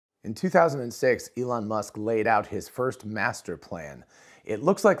In 2006, Elon Musk laid out his first master plan. It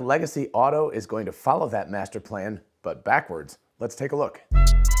looks like Legacy Auto is going to follow that master plan, but backwards. Let's take a look.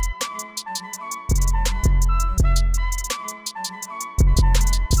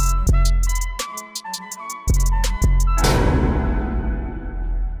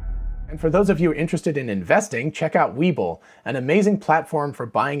 And for those of you interested in investing, check out WeBull, an amazing platform for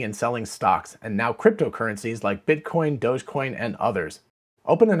buying and selling stocks, and now cryptocurrencies like Bitcoin, Dogecoin, and others.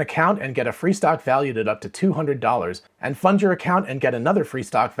 Open an account and get a free stock valued at up to $200, and fund your account and get another free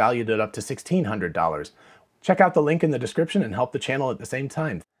stock valued at up to $1,600. Check out the link in the description and help the channel at the same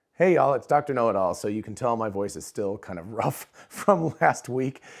time. Hey y'all, it's Dr. Know-It-All, so you can tell my voice is still kind of rough from last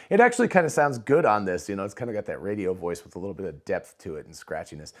week. It actually kind of sounds good on this, it's kind of got that radio voice with a little bit of depth to it and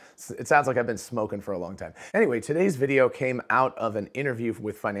scratchiness. It sounds like I've been smoking for a long time. Anyway, today's video came out of an interview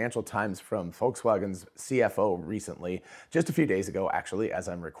with Financial Times from Volkswagen's CFO recently, just a few days ago actually, as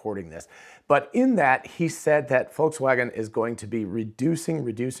I'm recording this. But in that, he said that Volkswagen is going to be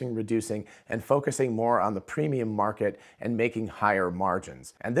reducing, and focusing more on the premium market and making higher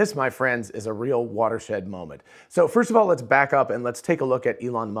margins. And this, my friends, is a real watershed moment. So first of all, let's back up and let's take a look at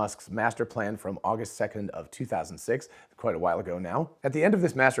Elon Musk's master plan from August 2nd of 2006, quite a while ago now. At the end of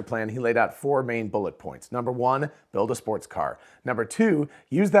this master plan, he laid out 4 main bullet points. Number 1, build a sports car. Number 2,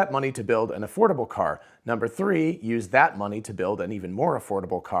 use that money to build an affordable car. Number 3, use that money to build an even more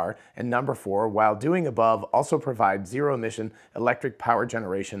affordable car. And number 4, while doing above, also provide zero-emission electric power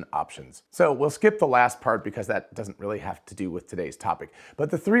generation options. So we'll skip the last part because that doesn't really have to do with today's topic. But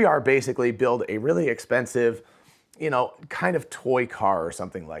the 3 are basically build a really expensive, kind of toy car or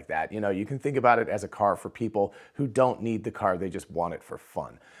something like that. You can think about it as a car for people who don't need the car, they just want it for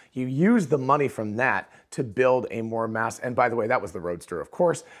fun. You use the money from that to build a more mass, and by the way, that was the Roadster, of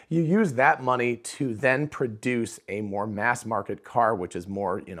course. You use that money to then produce a more mass market car, which is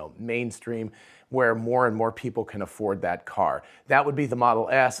more, mainstream, where more and more people can afford that car. That would be the Model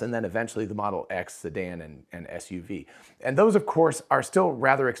S and then eventually the Model X sedan and SUV. And those, of course, are still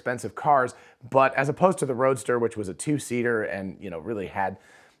rather expensive cars, but as opposed to the Roadster, which was a 2-seater and, really had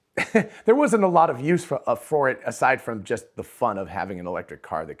there wasn't a lot of use for it aside from just the fun of having an electric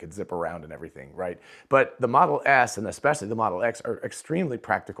car that could zip around and everything, right? But the Model S and especially the Model X are extremely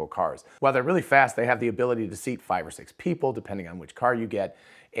practical cars. While they're really fast, they have the ability to seat 5 or 6 people, depending on which car you get.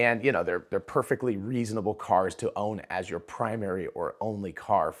 And they're perfectly reasonable cars to own as your primary or only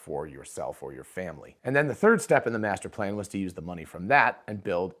car for yourself or your family. And then the third step in the master plan was to use the money from that and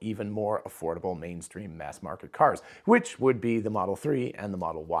build even more affordable mainstream mass market cars, which would be the Model 3 and the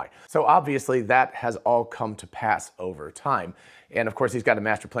Model Y. So obviously that has all come to pass over time. And of course, he's got a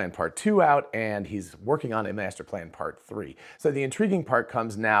master plan part 2 out and he's working on a master plan part 3. So the intriguing part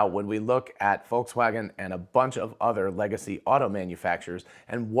comes now when we look at Volkswagen and a bunch of other legacy auto manufacturers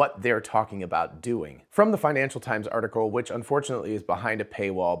and what they're talking about doing. From the Financial Times article, which unfortunately is behind a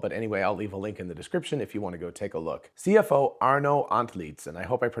paywall, but anyway, I'll leave a link in the description if you want to go take a look. CFO Arno Antlitz, and I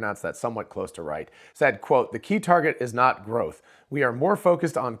hope I pronounced that somewhat close to right, said, quote, "The key target is not growth. We are more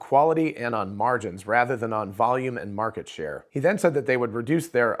focused on quality and on margins rather than on volume and market share." He then said that they would reduce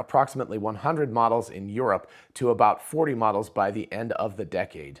their approximately 100 models in Europe to about 40 models by the end of the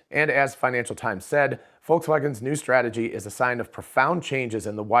decade. And as Financial Times said, Volkswagen's new strategy is a sign of profound changes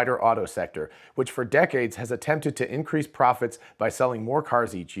in the wider auto sector, which for decades has attempted to increase profits by selling more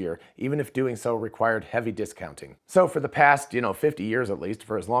cars each year, even if doing so required heavy discounting. So for the past, 50 years at least,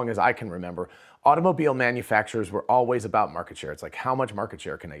 for as long as I can remember, automobile manufacturers were always about market share. It's like, how much market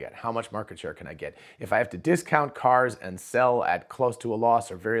share can I get? How much market share can I get? If I have to discount cars and sell at close to a loss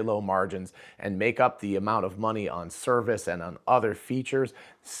or very low margins and make up the amount of money on service and on other features,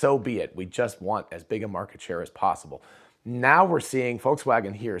 so be it. We just want as big a market share as possible. Now we're seeing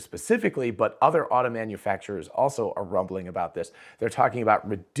Volkswagen here specifically, but other auto manufacturers also are rumbling about this. They're talking about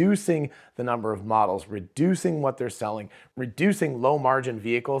reducing the number of models, reducing what they're selling, reducing low margin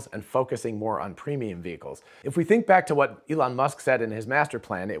vehicles, and focusing more on premium vehicles. If we think back to what Elon Musk said in his master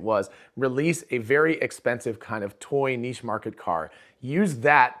plan, it was release a very expensive kind of toy niche market car. Use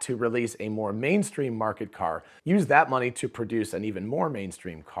that to release a more mainstream market car. Use that money to produce an even more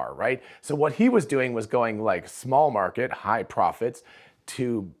mainstream car, right? So what he was doing was going like small market, high profits,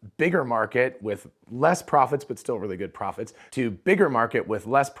 to bigger market with less profits, but still really good profits, to bigger market with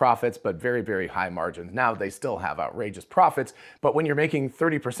less profits, but very, very high margins. Now they still have outrageous profits, but when you're making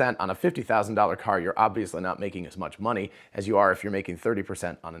 30% on a $50,000 car, you're obviously not making as much money as you are if you're making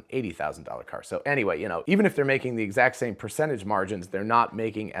 30% on an $80,000 car. So anyway, even if they're making the exact same percentage margins, they're not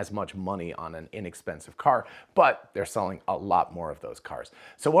making as much money on an inexpensive car, but they're selling a lot more of those cars.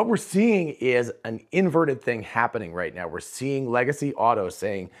 So what we're seeing is an inverted thing happening right now. We're seeing legacy auto Auto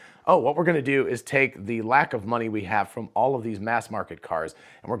saying, oh, what we're going to do is take the lack of money we have from all of these mass market cars,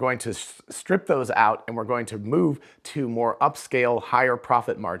 and we're going to strip those out, and we're going to move to more upscale, higher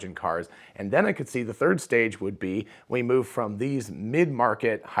profit margin cars. And then I could see the third stage would be we move from these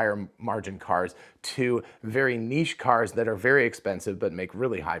mid-market, higher margin cars to very niche cars that are very expensive but make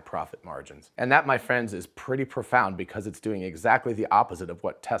really high profit margins. And that, my friends, is pretty profound because it's doing exactly the opposite of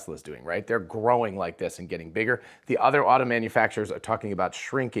what Tesla's doing, right? They're growing like this and getting bigger. The other auto manufacturers are talking about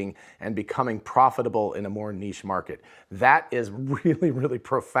shrinking and becoming profitable in a more niche market. That is really, really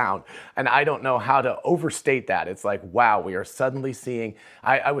profound. And I don't know how to overstate that. It's like, wow, we are suddenly seeing,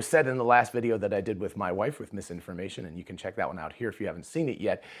 I was said in the last video that I did with my wife with misinformation, and you can check that one out here if you haven't seen it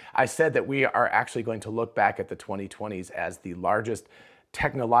yet. I said that we are actually going to look back at the 2020s as the largest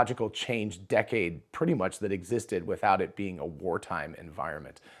technological change decade pretty much that existed without it being a wartime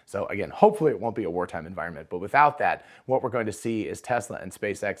environment. So again, hopefully it won't be a wartime environment, but without that, what we're going to see is Tesla and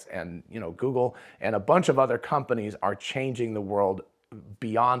SpaceX and Google and a bunch of other companies are changing the world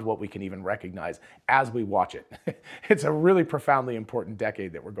beyond what we can even recognize as we watch it. It's a really profoundly important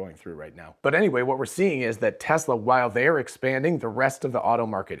decade that we're going through right now. But anyway, what we're seeing is that Tesla, while they're expanding, the rest of the auto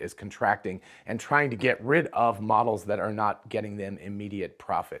market is contracting and trying to get rid of models that are not getting them immediate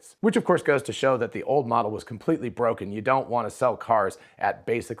profits. Which of course goes to show that the old model was completely broken. You don't want to sell cars at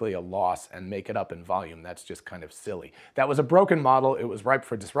basically a loss and make it up in volume. That's just kind of silly. That was a broken model. It was ripe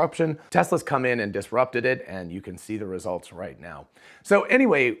for disruption. Tesla's come in and disrupted it, and you can see the results right now. So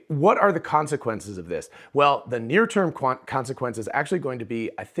anyway, what are the consequences of this? Well, the near-term consequence is actually going to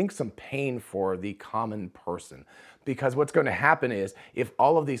be, I think, some pain for the common person. Because what's going to happen is if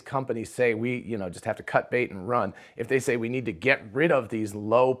all of these companies say we just have to cut bait and run, if they say we need to get rid of these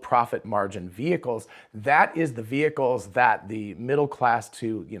low profit margin vehicles, that is the vehicles that the middle class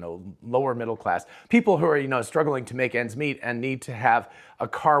to lower middle class, people who are struggling to make ends meet and need to have a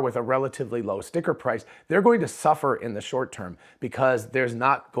car with a relatively low sticker price, they're going to suffer in the short term because there's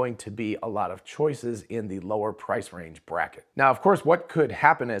not going to be a lot of choices in the lower price range bracket. Now, of course, what could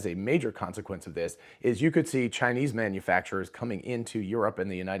happen as a major consequence of this is you could see Chinese manufacturers coming into Europe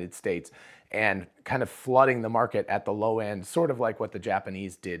and the United States and kind of flooding the market at the low end, sort of like what the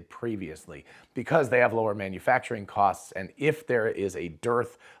Japanese did previously, because they have lower manufacturing costs. And if there is a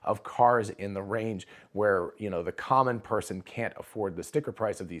dearth of cars in the range where the common person can't afford the sticker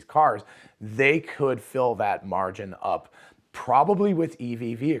price of these cars, they could fill that margin up, probably with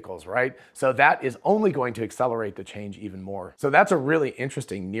EV vehicles, right? So that is only going to accelerate the change even more. So that's a really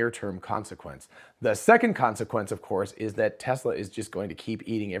interesting near-term consequence. The second consequence, of course, is that Tesla is just going to keep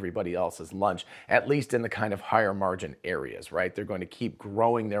eating everybody else's lunch, at least in the kind of higher margin areas, right? They're going to keep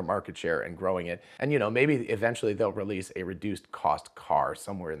growing their market share and growing it. And maybe eventually they'll release a reduced cost car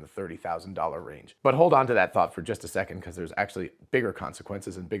somewhere in the $30,000 range. But hold on to that thought for just a second, because there's actually bigger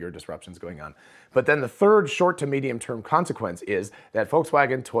consequences and bigger disruptions going on. But then the third short to medium term consequence is that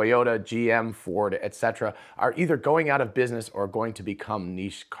Volkswagen, Toyota, GM, Ford, etc. are either going out of business or going to become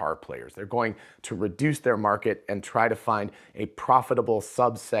niche car players. They're going to reduce their market and try to find a profitable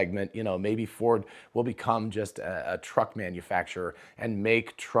sub-segment. Maybe Ford will become just a truck manufacturer and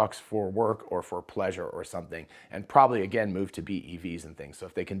make trucks for work or for pleasure or something, and probably again move to BEVs and things. So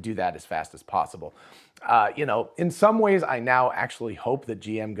if they can do that as fast as possible. In some ways, I now actually hope that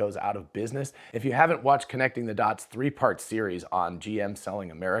GM goes out of business. If you haven't watched Connecting the Dots 3-part series on GM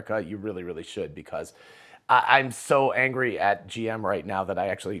selling America, you really, really should, because I'm so angry at GM right now that I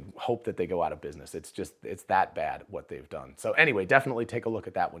actually hope that they go out of business. It's that bad what they've done. So anyway, definitely take a look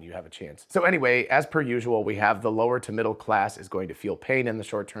at that when you have a chance. So anyway, as per usual, we have the lower to middle class is going to feel pain in the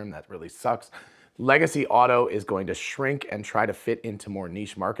short term. That really sucks. Legacy auto is going to shrink and try to fit into more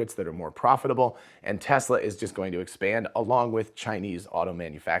niche markets that are more profitable. And Tesla is just going to expand along with Chinese auto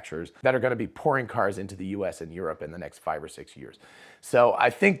manufacturers that are going to be pouring cars into the US and Europe in the next 5 or 6 years. So I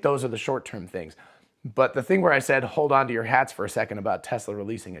think those are the short-term things. But the thing where I said, hold on to your hats for a second about Tesla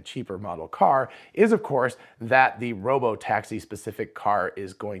releasing a cheaper model car is, of course, that the robo-taxi specific car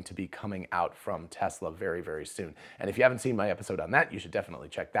is going to be coming out from Tesla very, very soon. And if you haven't seen my episode on that, you should definitely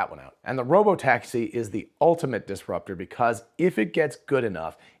check that one out. And the robo-taxi is the ultimate disruptor, because if it gets good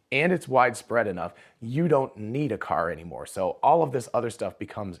enough and it's widespread enough, you don't need a car anymore. So all of this other stuff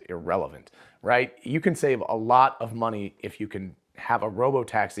becomes irrelevant, right? You can save a lot of money if you can have a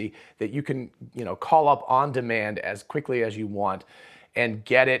robo-taxi that you can, call up on demand as quickly as you want and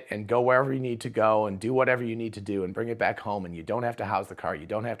get it and go wherever you need to go and do whatever you need to do and bring it back home, and you don't have to house the car, you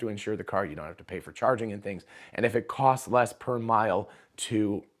don't have to insure the car, you don't have to pay for charging and things. And if it costs less per mile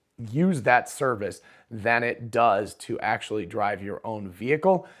to use that service than it does to actually drive your own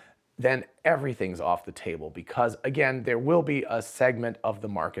vehicle, then everything's off the table because, again, there will be a segment of the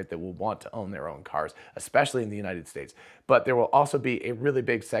market that will want to own their own cars, especially in the United States. But there will also be a really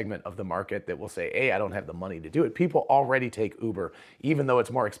big segment of the market that will say, hey, I don't have the money to do it. People already take Uber, even though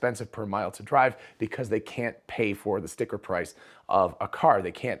it's more expensive per mile to drive, because they can't pay for the sticker price of a car.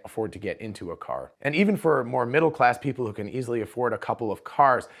 They can't afford to get into a car. And even for more middle-class people who can easily afford a couple of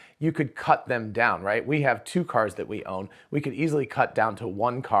cars, you could cut them down, right? We have 2 cars that we own. We could easily cut down to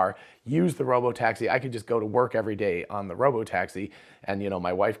 1 car, use the robo-taxi. I could just go to work every day on the robo-taxi, and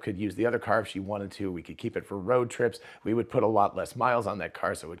my wife could use the other car if she wanted to. We could keep it for road trips. We would put a lot less miles on that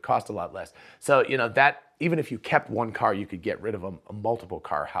car, so it would cost a lot less. So, that even if you kept 1 car, you could get rid of a multiple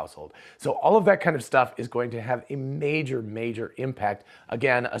car household. So all of that kind of stuff is going to have a major, major impact.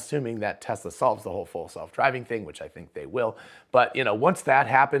 Again, assuming that Tesla solves the whole full self-driving thing, which I think they will. But once that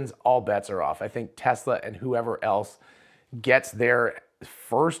happens, all bets are off. I think Tesla and whoever else gets there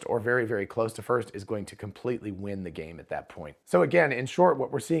first or very, very close to first is going to completely win the game at that point. So again, in short,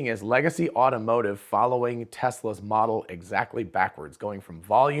 what we're seeing is legacy automotive following Tesla's model exactly backwards, going from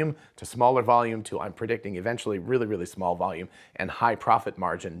volume to smaller volume to, I'm predicting, eventually really, really small volume and high profit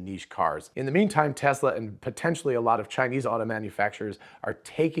margin niche cars. In the meantime, Tesla and potentially a lot of Chinese auto manufacturers are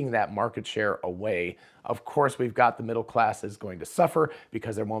taking that market share away. Of course, we've got the middle class is going to suffer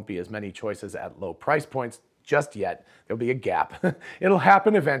because there won't be as many choices at low price points just yet. There'll be a gap. It'll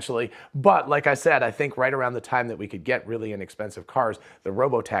happen eventually. But like I said, I think right around the time that we could get really inexpensive cars, the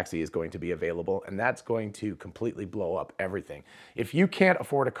robo-taxi is going to be available, and that's going to completely blow up everything. If you can't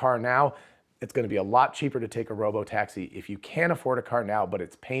afford a car now, it's going to be a lot cheaper to take a robo-taxi. If you can afford a car now, but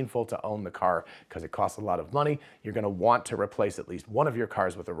it's painful to own the car because it costs a lot of money, you're going to want to replace at least one of your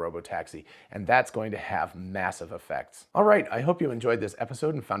cars with a robo-taxi, and that's going to have massive effects. All right, I hope you enjoyed this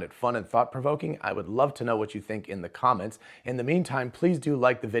episode and found it fun and thought-provoking. I would love to know what you think in the comments. In the meantime, please do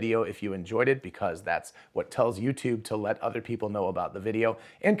like the video if you enjoyed it, because that's what tells YouTube to let other people know about the video,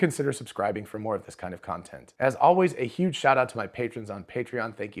 and consider subscribing for more of this kind of content. As always, a huge shout out to my patrons on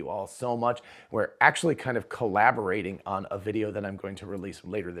Patreon. Thank you all so much. We're actually kind of collaborating on a video that I'm going to release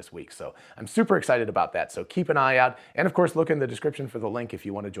later this week. So I'm super excited about that. So keep an eye out. And of course, look in the description for the link if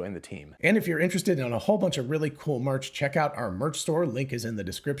you want to join the team. And if you're interested in a whole bunch of really cool merch, check out our merch store. Link is in the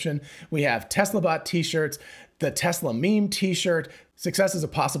description. We have TeslaBot t-shirts, the Tesla meme t-shirt, Success is a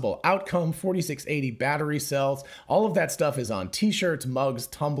Possible Outcome, 4680 battery cells. All of that stuff is on t-shirts, mugs,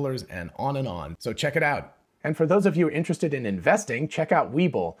 tumblers, and on. So check it out. And for those of you interested in investing, check out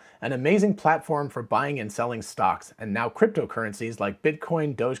WeBull, an amazing platform for buying and selling stocks, and now cryptocurrencies like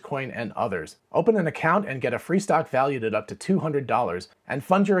Bitcoin, Dogecoin, and others. Open an account and get a free stock valued at up to $200, and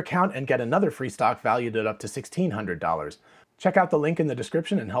fund your account and get another free stock valued at up to $1,600. Check out the link in the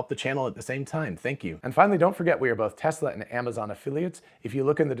description and help the channel at the same time. Thank you. And finally, don't forget we are both Tesla and Amazon affiliates. If you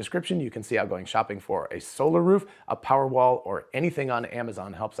look in the description, you can see how going shopping for a solar roof, a Powerwall, or anything on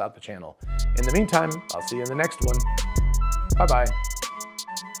Amazon helps out the channel. In the meantime, I'll see you in the next one. Bye-bye.